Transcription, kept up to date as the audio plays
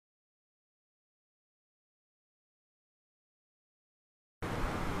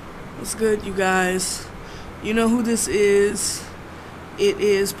What's good, you guys? You know who this is? It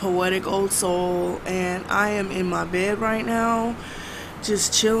is Poetic Old Soul, and I am in my bed right now,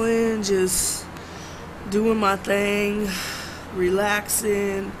 just chilling, just doing my thing,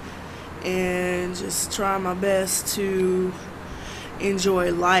 relaxing, and just trying my best to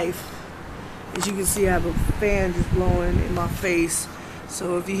enjoy life. As you can see, I have a fan just blowing in my face,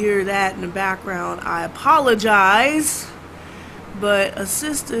 so if you hear that in the background, I apologize. But a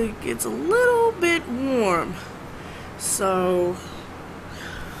sister gets a little bit warm, so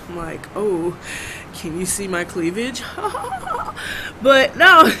I'm like, oh, can you see my cleavage? But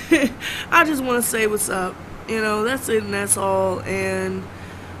no, I just want to say what's up. That's it and that's all. And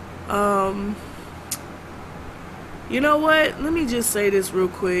you know what? Let me just say this real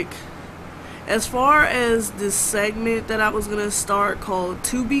quick. As far as this segment that I was gonna start called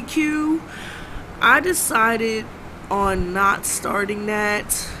Tubie Q, I decided on not starting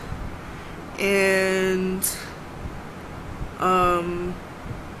that, and the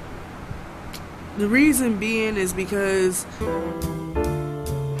reason being is because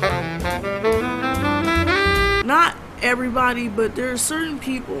not everybody, but there are certain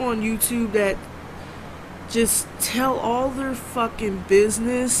people on YouTube that just tell all their fucking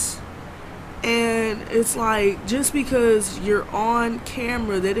business, and it's like, just because you're on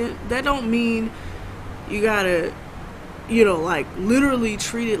camera, that don't mean you gotta like literally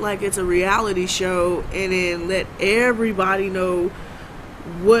treat it like it's a reality show and then let everybody know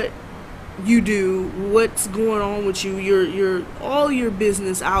what you do, what's going on with you, your all your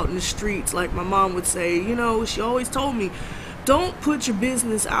business out in the streets. Like my mom would say, she always told me, don't put your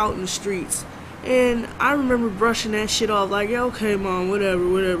business out in the streets. And I remember brushing that shit off like, yeah, okay, mom,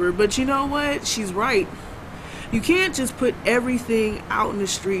 whatever. But you know what? She's right. You can't just put everything out in the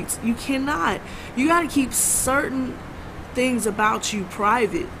streets. You cannot. You got to keep certain things about you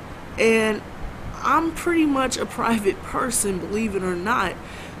private. And I'm pretty much a private person, believe it or not.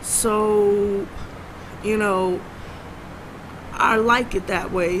 So, I like it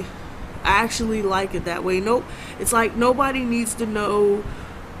that way. I actually like it that way. Nope. It's like nobody needs to know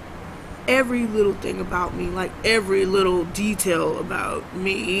every little thing about me, like every little detail about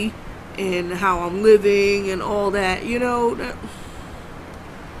me and how I'm living and all that,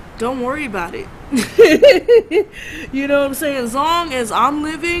 don't worry about it. You know what I'm saying? As long as I'm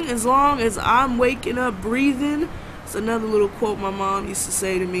living, as long as I'm waking up, breathing. It's another little quote my mom used to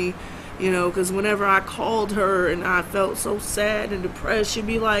say to me, because whenever I called her and I felt so sad and depressed, she'd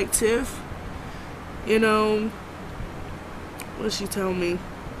be like, Tiff, what'd she tell me?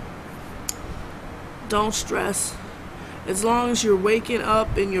 Don't stress. As long as you're waking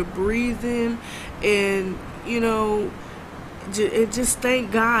up and you're breathing and, just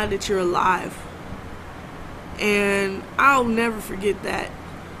thank God that you're alive. And I'll never forget that.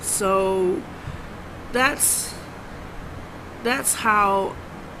 So that's how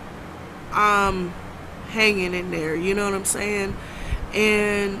I'm hanging in there, you know what I'm saying?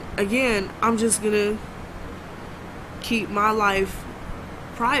 And again, I'm just gonna keep my life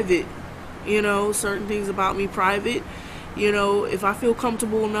private. Certain things about me private. If I feel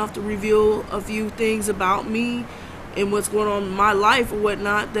comfortable enough to reveal a few things about me and what's going on in my life or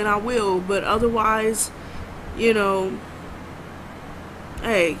whatnot, then I will. But otherwise, hey,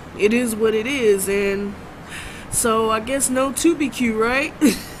 it is what it is. And so I guess no Tubie Q, right?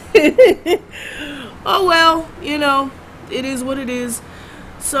 Oh well, it is what it is.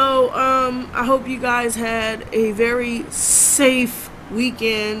 So I hope you guys had a very safe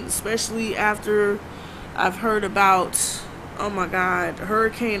weekend, especially after I've heard about, oh my God,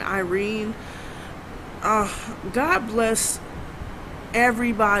 Hurricane Irene. God bless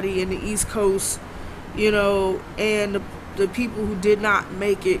everybody in the East Coast, and the people who did not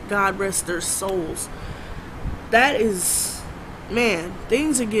make it. God rest their souls. That is, man,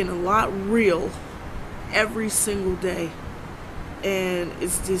 things are getting a lot real every single day, and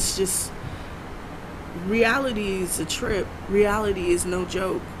it's just reality is a trip. Reality is no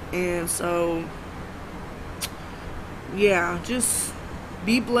joke. And so, yeah, just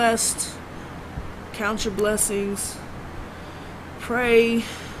be blessed, count your blessings, pray,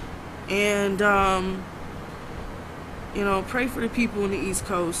 and pray for the people in the East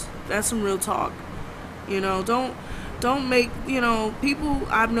Coast. That's some real talk. Don't make, people,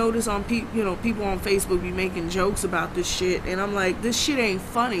 I've noticed on people on Facebook be making jokes about this shit, and I'm like, this shit ain't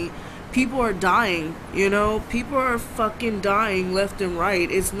funny. People are dying, people are fucking dying left and right.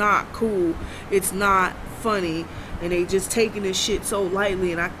 It's not cool. It's not funny. And they just taking this shit so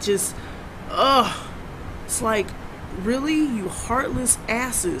lightly, and I just, it's like, really, you heartless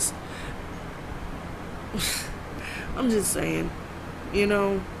asses. I'm just saying,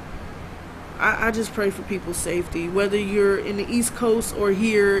 I just pray for people's safety, whether you're in the East Coast or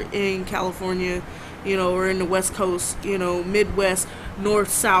here in California, you know, or in the West Coast, you know, Midwest, North,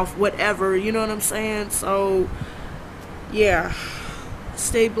 South, whatever, you know what I'm saying? So, yeah,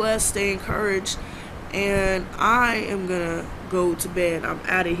 stay blessed, stay encouraged, and I am gonna go to bed. I'm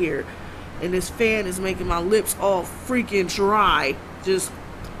out of here. And this fan is making my lips all freaking dry. Just,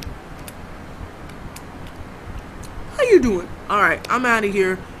 how you doing? Alright, I'm out of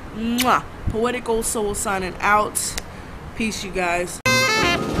here. Mwah. Poetic Old Soul signing out. Peace, you guys.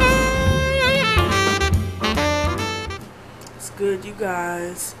 It's good, you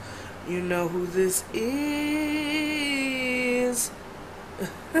guys. You know who this is.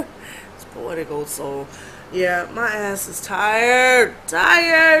 It's Poetic Old Soul. Yeah, my ass is tired.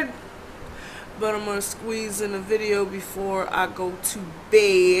 Tired. But I'm gonna squeeze in a video before I go to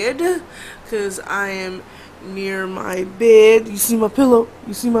bed, because I am near my bed. You see my pillow?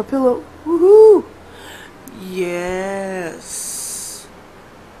 You see my pillow? Woohoo! Yes.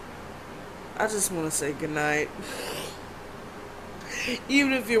 I just want to say goodnight.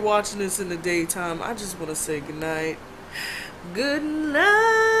 Even if you're watching this in the daytime, I just want to say goodnight. Good night.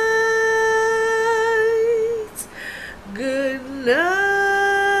 Good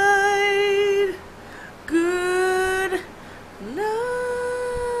night. Good night.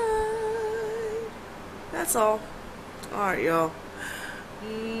 That's all. Alright, y'all.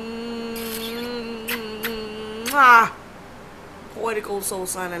 Poetic Old Soul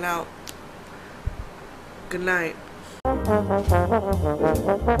signing out. Good night.